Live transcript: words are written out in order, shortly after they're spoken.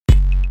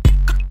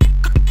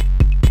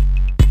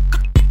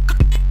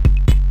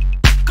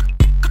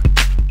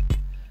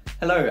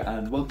Hello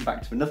and welcome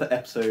back to another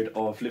episode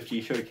of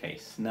LiveG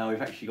Showcase. Now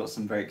we've actually got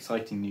some very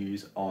exciting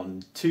news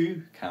on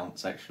two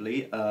counts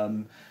actually.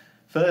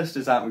 First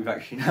is that we've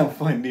actually now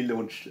finally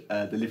launched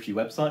the LiveG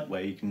website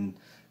where you can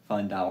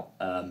find out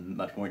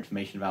much more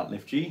information about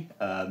LiveG.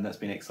 That's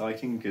been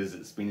exciting because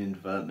it's been in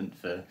development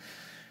for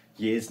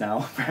years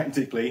now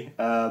practically.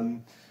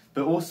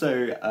 But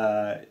also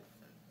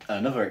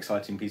another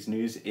exciting piece of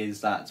news is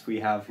that we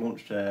have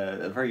launched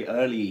a very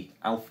early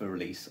alpha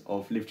release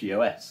of LiveG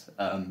OS.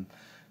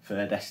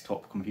 For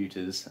desktop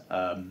computers,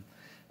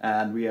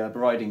 and we are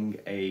providing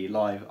a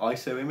live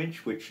ISO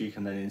image which you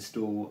can then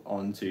install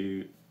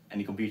onto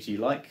any computer you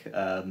like,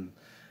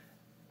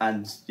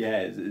 and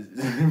yeah,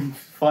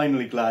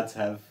 finally glad to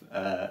have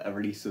a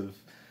release of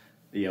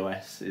the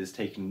OS. It's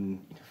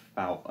taken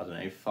about, I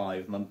don't know,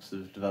 5 months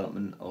of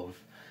development of,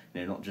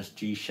 not just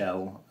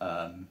gShell,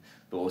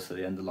 but also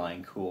the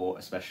underlying core,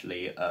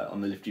 especially on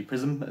the LiveG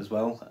Prism as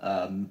well,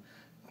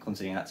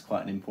 considering that's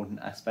quite an important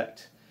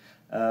aspect.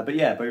 But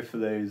yeah, both of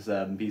those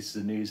pieces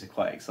of news are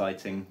quite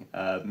exciting.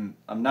 I'm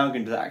now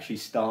going to actually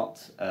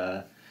start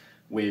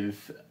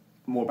with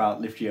more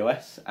about LiveG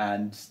OS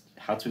and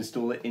how to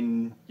install it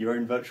in your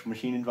own virtual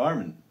machine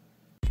environment.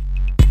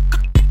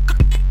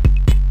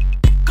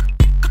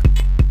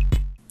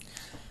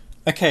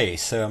 Okay,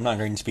 so I'm now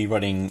going to be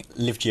running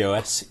LiveG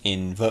OS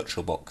in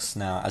VirtualBox.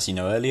 Now, as you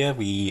know earlier,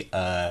 we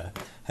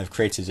have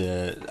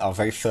created our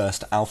very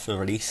first alpha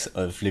release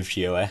of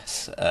LiveG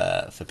OS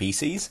for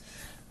PCs.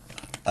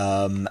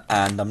 And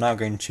I'm now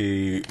going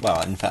to,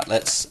 well, in fact,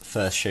 let's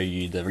first show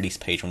you the release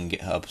page on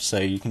GitHub. So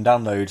you can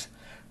download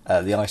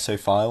the ISO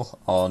file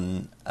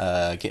on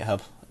GitHub,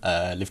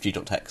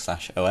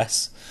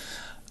 liveg.tech/os,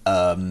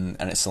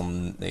 and it's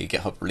on the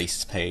GitHub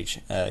releases page.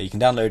 You can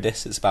download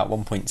this. It's about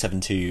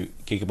 1.72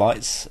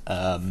 gigabytes,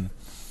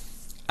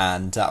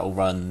 and that will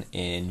run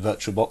in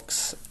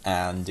VirtualBox,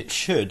 and it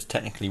should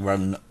technically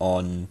run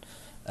on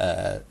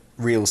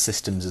real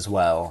systems as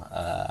well,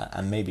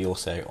 and maybe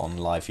also on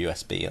live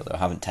USB, although I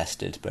haven't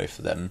tested both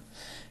of them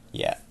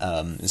yet.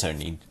 I've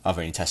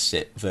only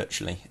tested it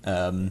virtually.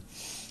 Our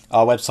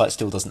website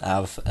still doesn't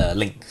have a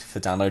link for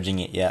downloading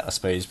it yet, I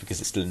suppose,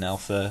 because it's still in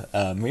alpha.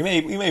 We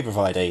may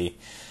provide a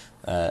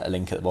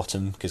link at the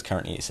bottom, because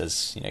currently it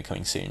says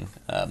coming soon,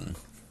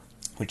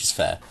 which is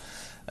fair.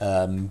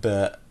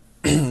 But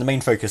the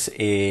main focus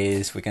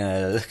is we're going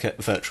to look at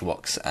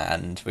VirtualBox,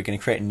 and we're going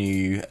to create a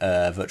new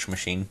virtual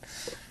machine.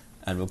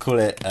 And we'll call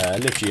it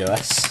LiveG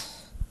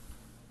OS,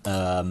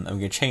 and we're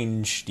going to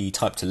change the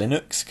type to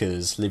Linux,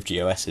 because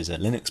LiveG OS is a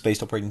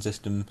Linux-based operating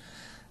system,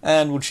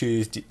 and we'll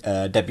choose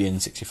Debian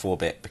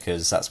 64-bit,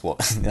 because that's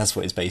what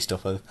it's based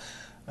off of.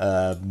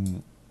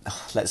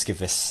 Let's give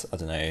this, I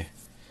don't know,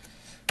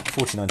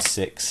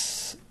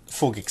 4096,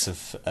 4 gigs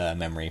of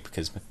memory,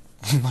 because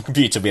my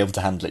computer will be able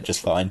to handle it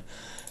just fine.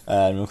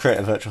 And we'll create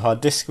a virtual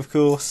hard disk, of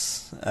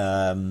course.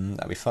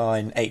 That'll be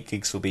fine. 8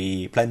 gigs will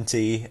be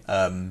plenty.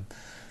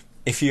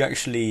 If you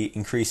actually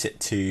increase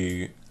it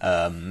to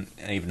an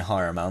even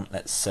higher amount,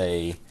 let's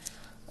say,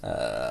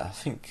 I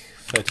think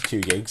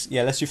 32 gigs.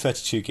 Yeah, let's do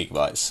 32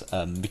 gigabytes,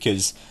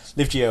 because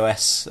LiveG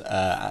OS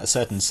at a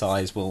certain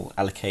size will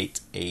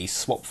allocate a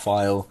swap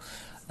file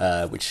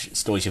which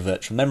stores your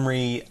virtual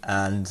memory,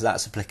 and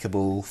that's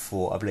applicable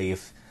for, I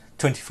believe,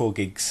 24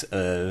 gigs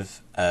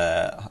of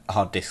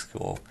hard disk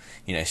or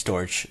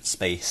storage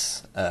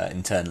space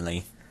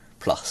internally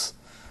plus.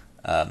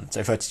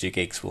 So 32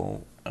 gigs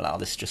will allow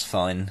this just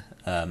fine,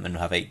 and we'll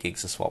have 8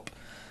 gigs to swap.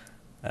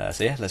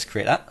 So yeah, let's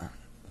create that,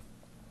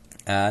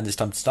 and it's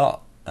time to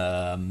start.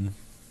 Now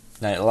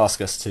it'll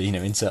ask us to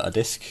insert our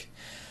disk.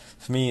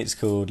 For me, it's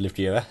called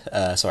LiveG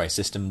OS,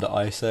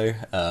 system.iso,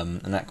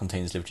 and that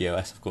contains LiveG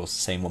OS, of course,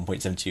 the same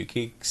 1.72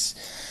 gigs.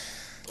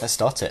 Let's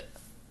start it.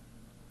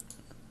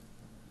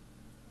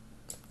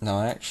 Now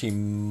I actually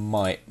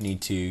might need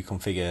to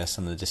configure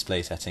some of the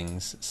display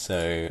settings,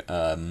 so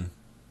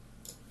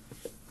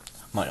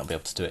might not be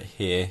able to do it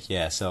here.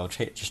 Yeah, so I'll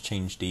just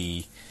change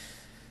the.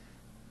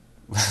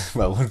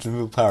 Well,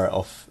 we'll power it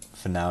off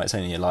for now. It's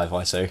only a live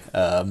ISO.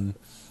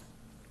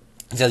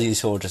 As you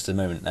saw just a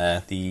moment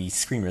there, the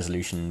screen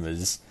resolution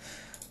was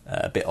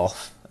a bit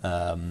off.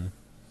 I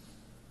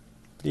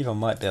believe I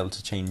might be able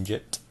to change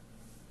it.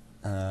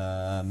 It's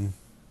a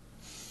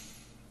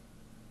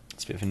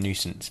bit of a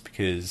nuisance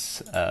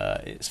because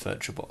it's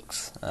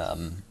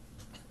VirtualBox.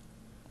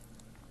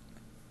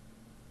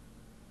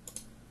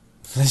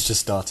 Let's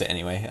just start it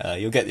anyway.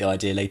 You'll get the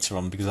idea later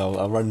on, because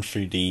I'll run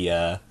through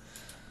the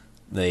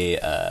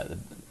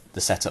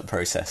setup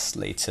process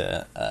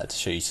later to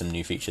show you some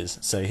new features.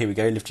 So here we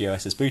go. LiveG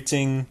OS is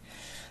booting,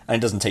 and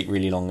it doesn't take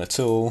really long at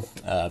all.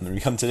 When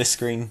we come to this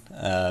screen,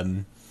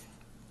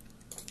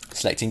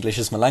 select English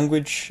as my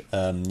language.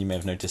 You may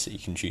have noticed that you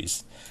can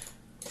choose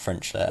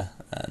French there,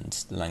 and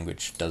the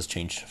language does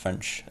change to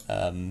French,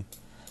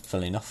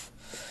 funnily enough.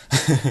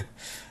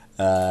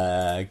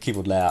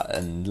 Keyboard layout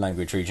and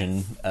language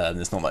region,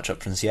 there's not much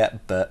options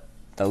yet, but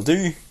they'll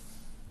do.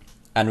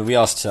 And we'll be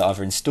asked to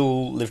either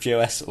install LiveG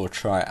OS or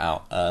try it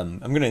out. I'm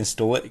going to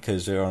install it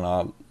because we're on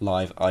our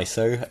live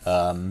ISO.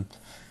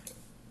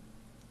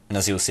 And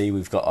as you'll see,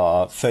 we've got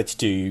our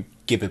 32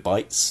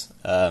 gigabytes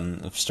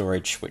of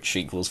storage, which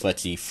equals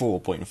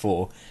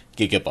 34.4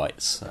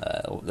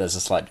 gigabytes. There's a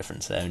slight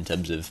difference there in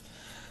terms of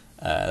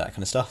that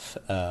kind of stuff.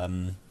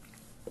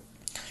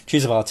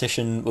 Choose a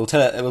partition. We'll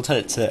tell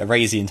it to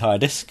erase the entire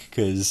disk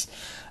because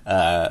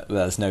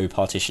there's no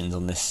partitions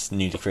on this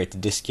newly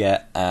created disk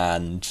yet,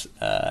 and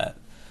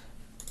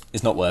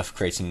it's not worth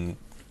creating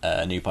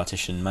a new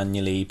partition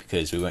manually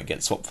because we won't get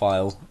the swap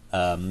file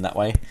that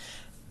way.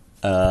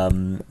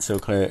 So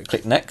we'll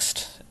click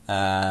next,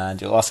 and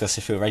it'll ask us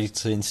if we're ready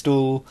to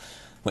install,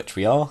 which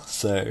we are,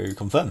 so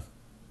confirm.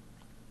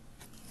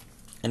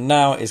 And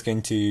now it's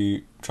going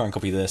to try and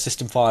copy the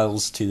system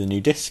files to the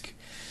new disk.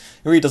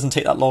 It really doesn't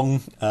take that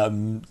long,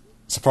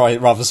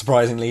 rather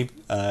surprisingly,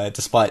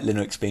 despite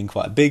Linux being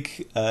quite a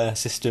big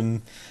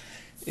system.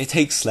 It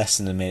takes less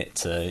than a minute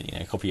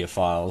to copy your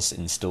files,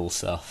 install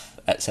stuff,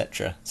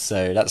 etc.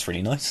 So that's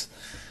really nice.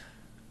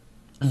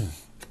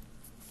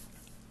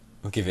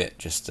 We'll give it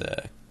just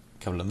a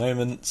couple of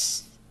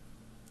moments.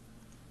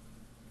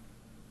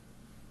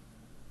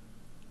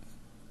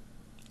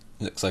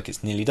 Looks like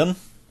it's nearly done.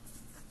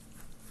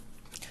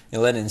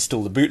 You'll then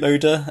install the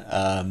bootloader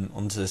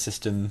onto the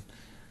system,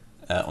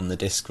 on the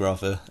disk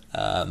rather.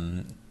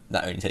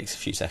 That only takes a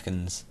few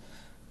seconds.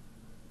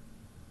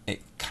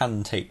 It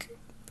can take,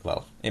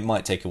 well, it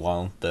might take a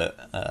while, but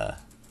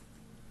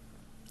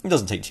it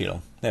doesn't take too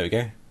long. There we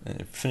go.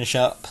 Finish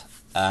up,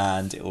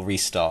 and it will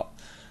restart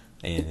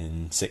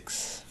in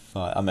 6,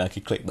 5. I mean, I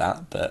could click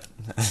that, but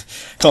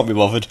can't be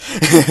bothered.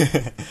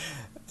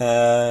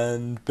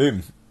 And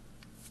boom.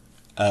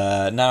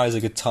 Now is a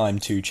good time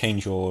to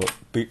change your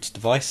boot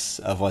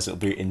device, otherwise it'll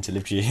boot into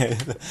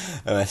LiveG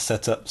OS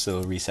setup. So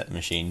we'll reset the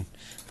machine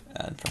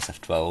and press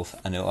F12,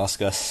 and it'll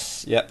ask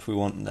us, yep, we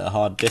want the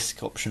hard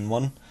disk option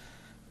 1, and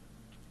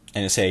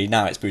it'll say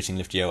now it's booting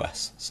LiveG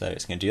OS, so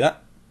it's going to do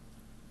that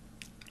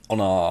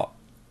on our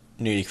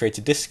newly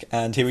created disk,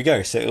 and here we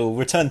go. So it'll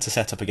return to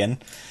setup again.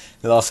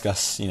 It'll ask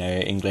us,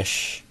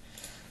 English,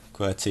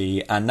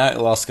 QWERTY, and now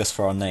it'll ask us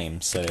for our name.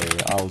 So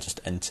I'll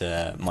just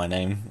enter my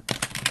name,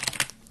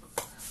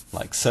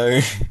 like so.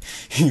 You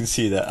can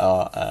see that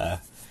our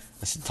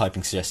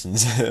typing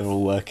suggestions are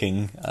all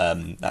working.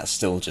 That's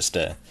still just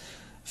a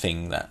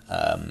thing that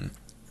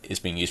is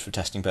being used for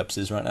testing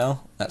purposes right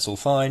now. That's all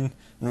fine,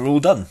 and we're all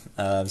done.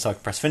 So I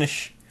can press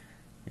finish.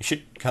 We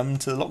should come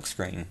to the lock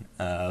screen.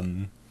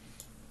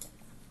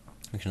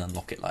 We can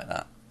unlock it like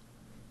that,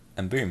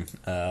 and boom.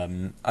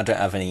 I don't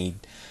have any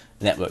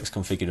networks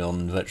configured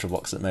on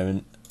VirtualBox at the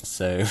moment,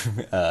 so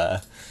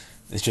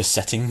it's just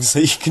settings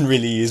that you can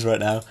really use right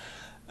now.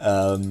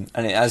 And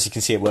as you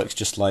can see, it works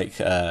just like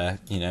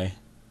LiveG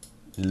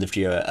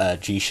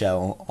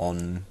gShell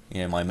on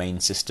my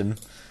main system.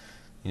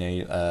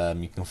 You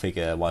can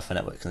configure Wi-Fi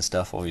networks and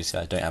stuff.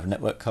 Obviously, I don't have a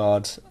network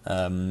card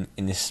in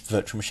this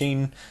virtual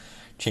machine.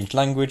 Change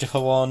language if I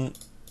want,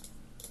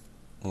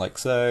 like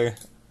so.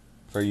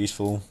 Very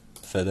useful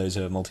for those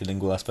who are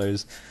multilingual, I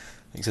suppose.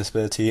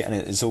 Accessibility, and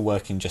it's all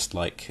working just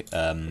like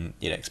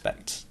you'd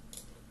expect.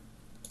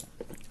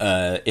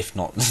 If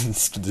not,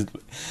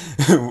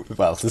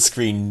 well, the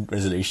screen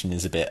resolution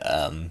is a bit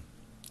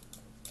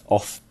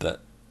off, but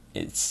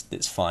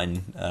it's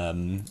fine.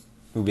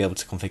 We'll be able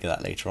to configure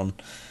that later on.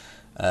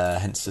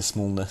 Hence the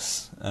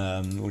smallness.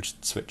 We'll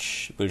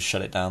just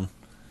shut it down,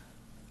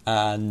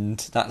 and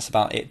that's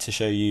about it to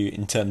show you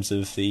in terms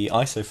of the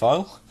ISO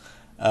file.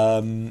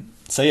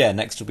 So yeah,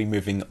 next we'll be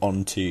moving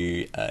on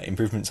to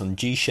improvements on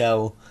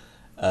gShell.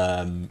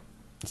 There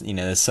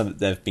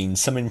have been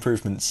some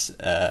improvements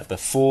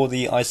before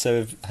the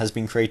ISO has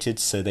been created,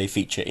 so they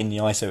feature in the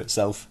ISO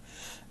itself,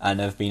 and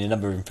there have been a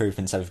number of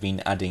improvements that have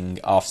been adding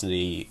after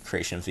the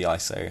creation of the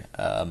ISO.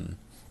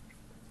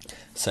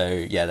 So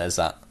yeah, there's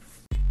that.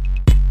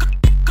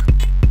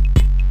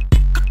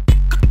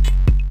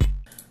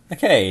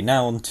 Okay,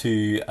 now on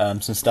to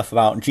some stuff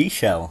about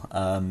gShell,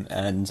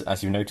 and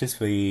as you've noticed,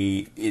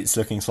 it's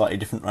looking slightly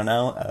different right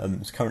now.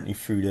 It's currently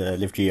through the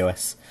LiveG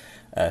OS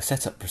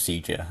setup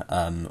procedure,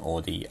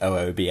 or the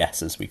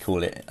OOBS as we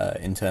call it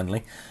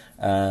internally.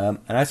 And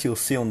as you'll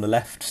see on the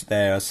left,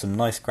 there are some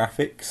nice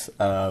graphics.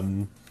 Let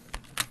me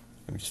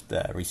just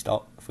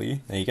restart for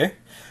you. There you go.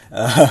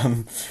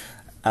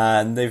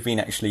 And they've been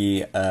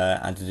actually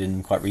added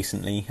in quite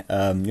recently.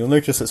 You'll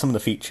notice that some of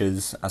the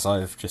features, as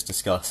I've just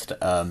discussed,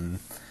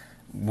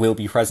 will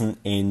be present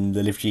in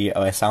the LiveG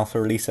OS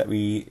alpha release that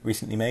we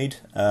recently made,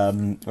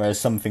 whereas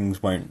some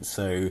things won't.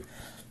 So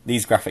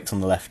these graphics on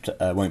the left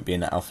won't be in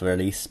the alpha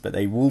release, but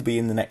they will be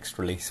in the next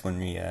release when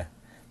we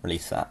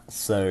release that.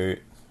 So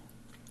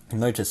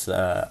notice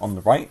on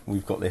the right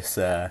we've got this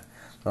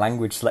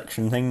language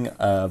selection thing,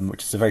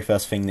 which is the very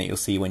first thing that you'll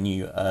see when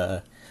you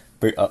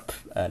boot up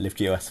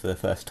LiveG OS for the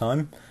first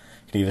time.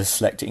 You can either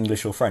select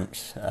English or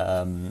French,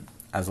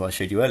 as I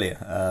showed you earlier,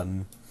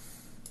 and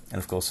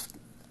of course,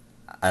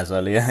 as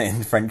earlier,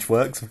 in French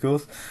works, of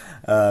course.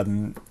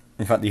 In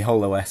fact, the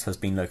whole OS has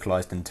been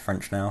localized into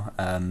French now.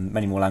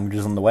 Many more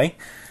languages on the way.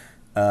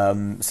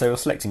 So we'll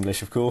select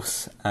English, of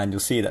course, and you'll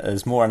see that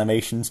there's more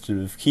animations to do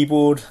with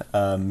keyboard,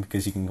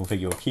 because you can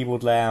configure your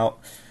keyboard layout,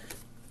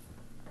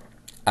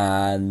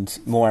 and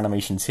more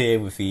animations here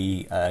with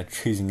the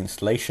choosing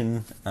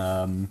installation,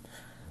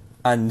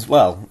 and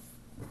well,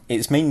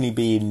 it's mainly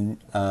been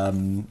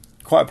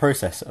quite a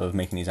process of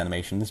making these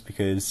animations,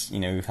 because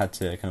we've had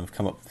to kind of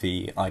come up with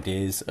the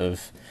ideas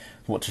of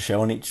what to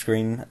show on each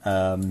screen.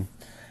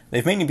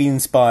 They've mainly been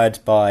inspired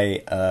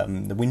by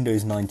the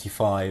Windows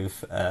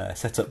 95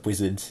 setup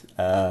wizard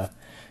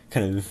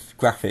kind of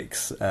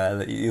graphics.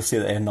 You'll see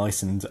that they're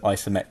nice and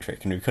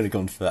isometric, and we've kind of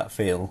gone for that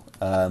feel.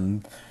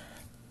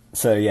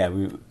 So yeah,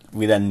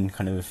 we then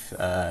kind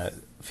of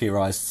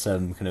theorised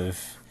some kind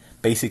of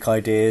basic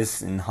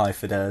ideas in high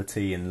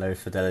fidelity and low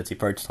fidelity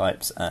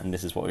prototypes, and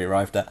this is what we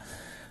arrived at.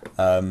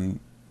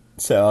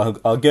 So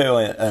I'll go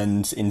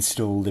and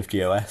install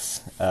LiveG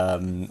OS.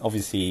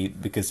 Obviously,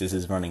 because this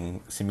is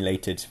running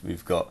simulated,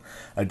 we've got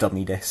a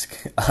dummy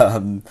disk.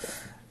 So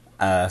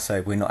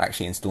we're not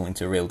actually installing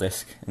to a real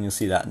disk, and you'll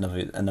see that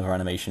another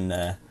animation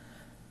there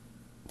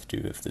to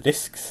do with the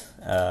disks.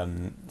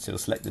 So we'll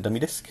select the dummy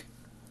disk,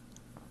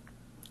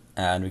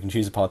 and we can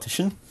choose a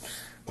partition.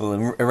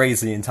 We'll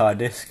erase the entire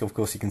disk. Of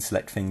course, you can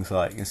select things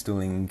like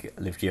installing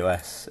LiveG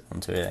OS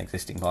onto an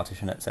existing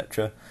partition,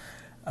 etc.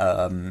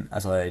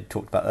 As I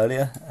talked about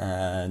earlier,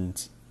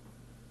 and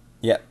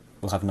yeah,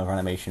 we'll have another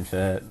animation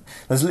for...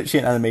 There's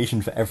literally an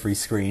animation for every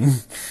screen,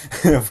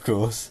 of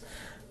course,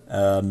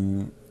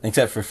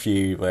 except for a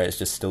few where it's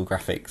just still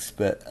graphics,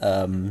 but,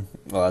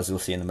 well, as you'll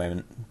see in a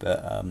moment,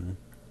 but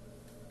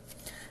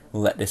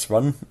we'll let this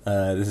run.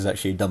 This is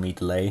actually a dummy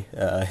delay.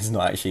 It's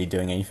not actually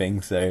doing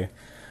anything, so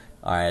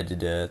I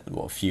added a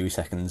few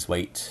seconds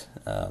wait.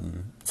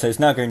 So it's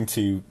now going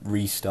to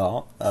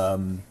restart,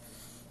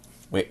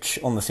 which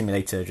on the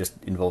simulator just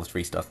involves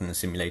restarting the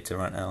simulator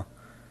right now.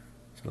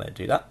 So let it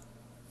do that.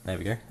 There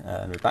we go,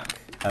 and we're back.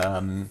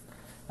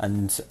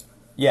 And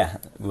yeah,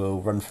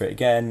 we'll run through it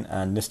again,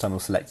 and this time we'll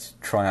select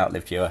try out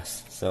LiveG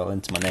OS. So I'll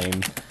enter my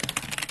name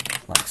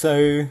like so,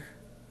 and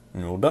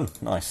we're all done.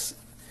 Nice.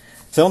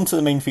 So on to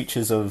the main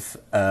features of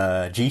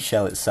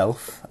gShell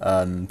itself,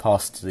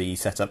 past the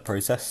setup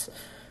process.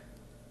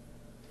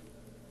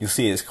 You'll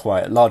see it's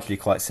largely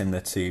quite similar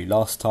to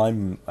last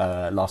time.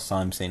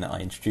 Seeing that I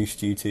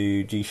introduced you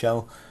to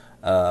gShell,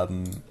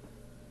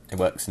 it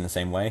works in the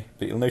same way.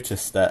 But you'll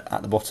notice that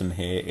at the bottom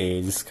here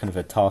is kind of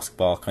a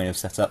taskbar kind of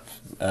setup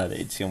that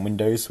you'd see on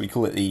Windows. We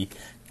call it the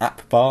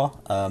app bar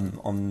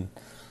in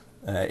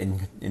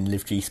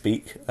LiveG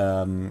speak.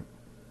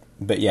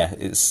 But yeah,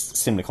 it's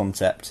similar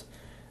concept,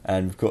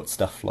 and we've got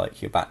stuff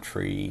like your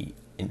battery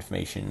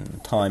information,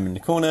 time in the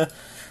corner.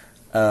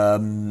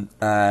 And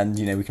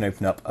we can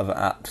open up other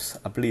apps.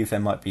 I believe there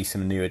might be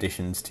some new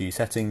additions to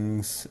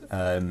settings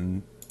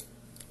in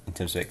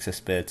terms of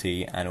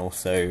accessibility and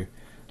also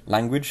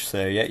language.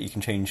 So yeah, you can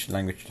change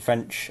language to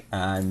French,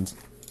 and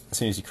as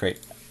soon as you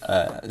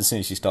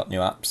start new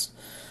apps,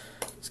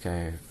 let's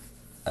go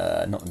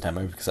not in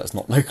demo because that's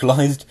not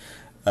localized.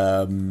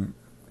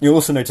 You'll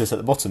also notice at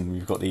the bottom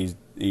we've got the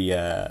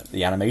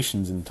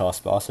animations in the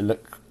taskbar. So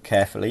look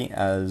carefully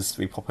as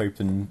we pop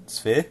open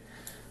Sphere.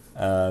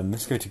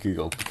 Let's go to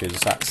Google, because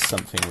that's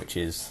something which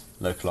is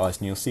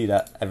localized, and you'll see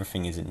that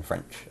everything is in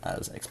French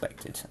as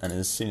expected. And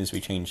as soon as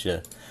we change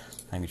the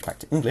language back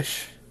to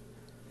English,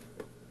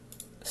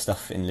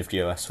 stuff in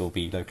LiveG OS will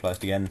be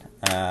localized again,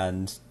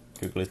 and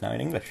Google is now in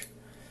English.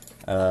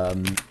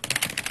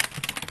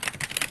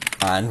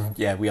 And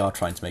yeah, we are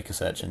trying to make a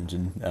search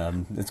engine.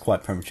 It's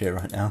quite premature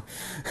right now,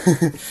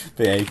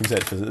 but yeah, you can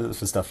search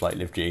for stuff like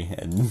LiveG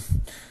and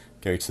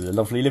go to the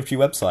lovely LiveG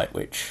website,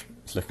 which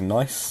is looking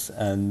nice,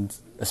 and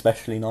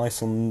especially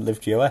nice on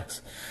LiveG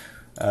OS.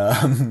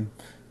 So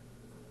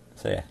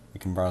yeah, you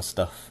can browse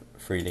stuff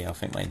freely. I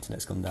think my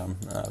internet's gone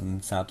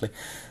down, sadly.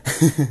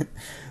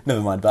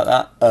 Never mind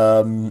about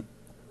that.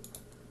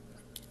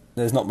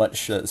 There's not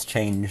much that's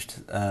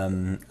changed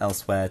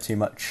elsewhere too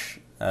much.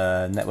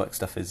 Network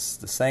stuff is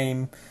the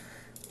same.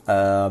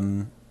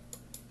 So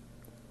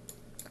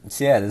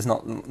yeah, there's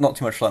not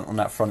too much on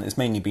that front. It's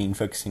mainly been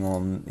focusing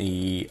on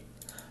the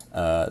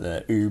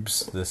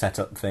OOBS, the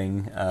setup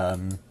thing,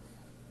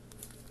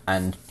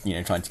 and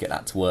trying to get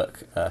that to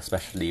work,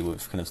 especially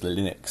with kind of the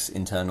Linux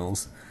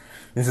internals.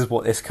 This is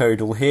what this code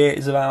all here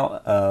is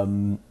about.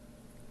 There's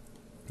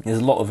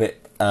a lot of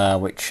it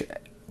which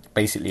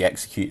basically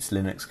executes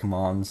Linux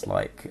commands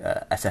like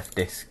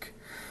sfdisk,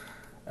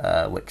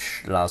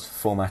 which allows for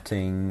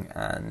formatting,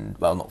 and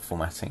well, not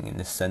formatting in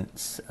this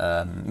sense,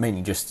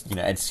 mainly just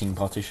editing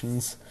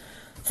partitions.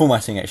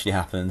 Formatting actually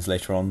happens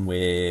later on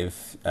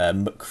with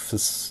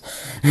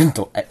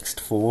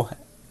mukfs.ext4,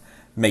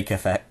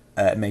 makefs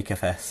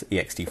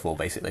ext4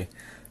 basically,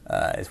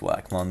 is what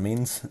that command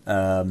means,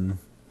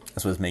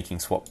 as well as making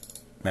swap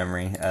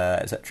memory,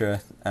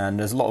 etc. And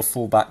there's a lot of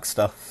fallback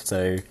stuff,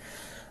 so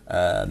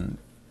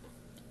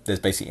there's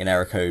basically an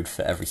error code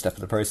for every step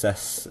of the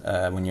process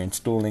when you're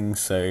installing,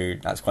 so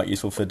that's quite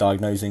useful for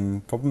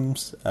diagnosing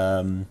problems.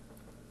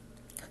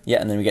 Yeah,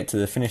 and then we get to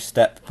the finish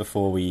step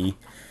before we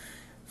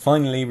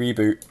finally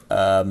reboot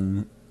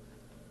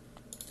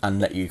and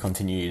let you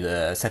continue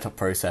the setup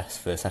process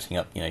for setting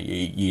up, your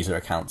user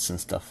accounts and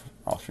stuff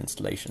after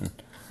installation.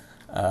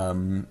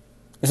 I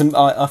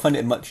find it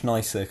a much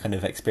nicer kind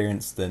of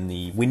experience than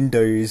the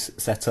Windows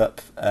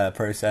setup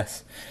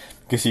process,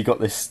 because you've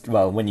got this.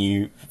 Well, when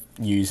you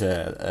use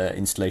a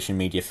installation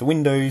media for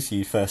Windows,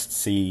 you first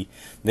see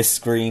this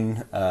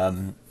screen,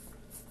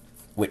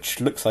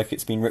 which looks like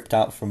it's been ripped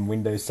out from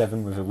Windows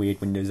 7 with a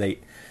weird Windows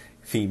 8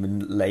 theme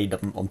and laid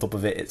on top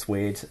of it. It's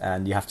weird,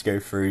 and you have to go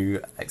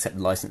through, accept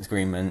the license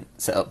agreement,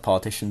 set up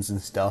partitions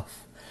and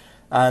stuff,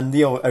 and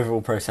the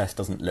overall process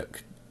doesn't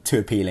look too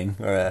appealing,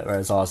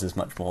 whereas ours is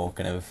much more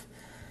kind of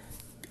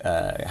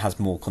has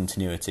more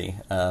continuity,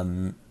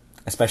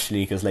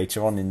 especially because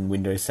later on in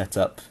Windows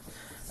setup,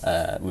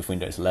 with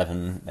Windows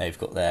 11, they've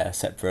got their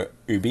separate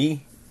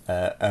OOB,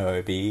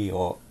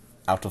 or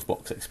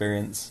out-of-box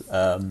experience,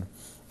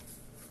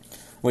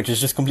 which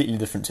is just completely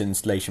different to the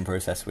installation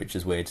process, which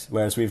is weird.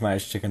 Whereas we've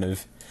managed to kind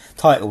of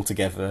tie it all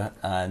together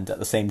and at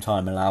the same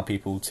time allow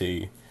people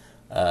to,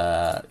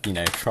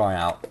 try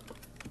out.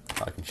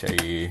 I can show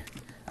you.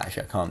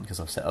 Actually, I can't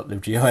because I've set up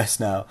LiveG OS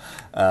now.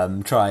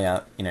 Try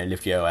out,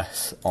 LiveG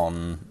OS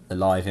on the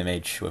live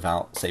image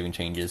without saving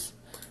changes,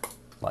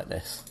 like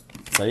this.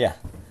 So yeah,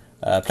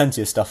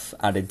 plenty of stuff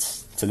added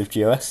to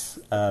LiveG OS,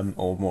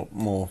 or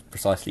more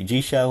precisely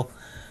gShell,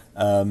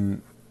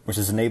 which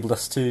has enabled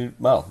us to,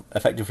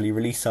 effectively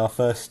release our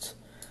first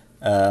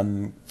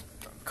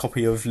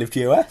copy of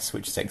LiveG OS,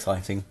 which is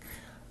exciting.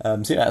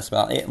 So yeah, that's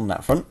about it on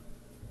that front.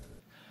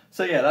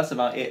 So yeah, that's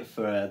about it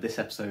for this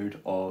episode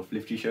of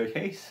LiveG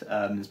Showcase.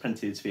 There's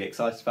plenty to be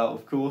excited about,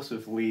 of course,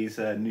 with all these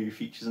new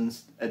features and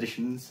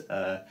additions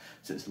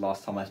since the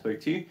last time I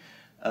spoke to you.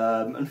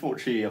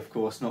 Unfortunately, of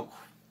course, not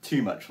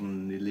too much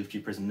on the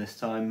LiveG Prism this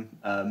time,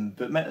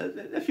 but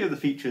a few of the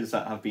features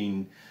that have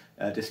been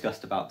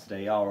discussed about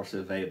today are also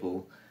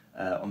available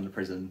on the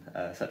Prism,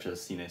 such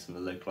as some of the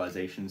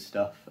localization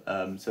stuff.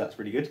 So that's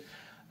really good.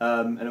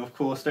 And of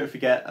course, don't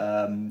forget,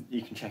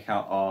 you can check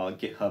out our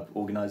GitHub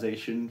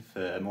organisation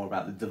for more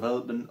about the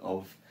development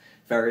of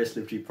various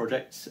LiveG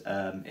projects.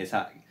 It's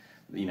at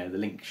the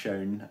link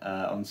shown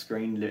on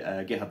screen,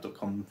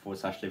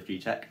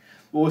 github.com/LiveGTech.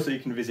 Also, you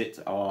can visit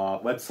our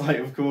website,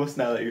 of course,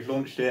 now that we've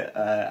launched it,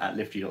 at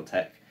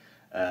liveg.tech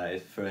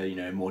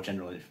for more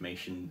general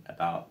information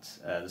about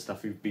the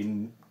stuff we've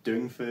been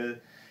doing for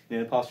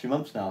the past few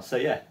months now. So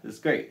yeah, it's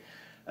great.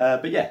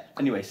 But yeah,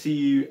 anyway, see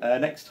you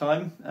next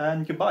time,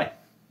 and goodbye.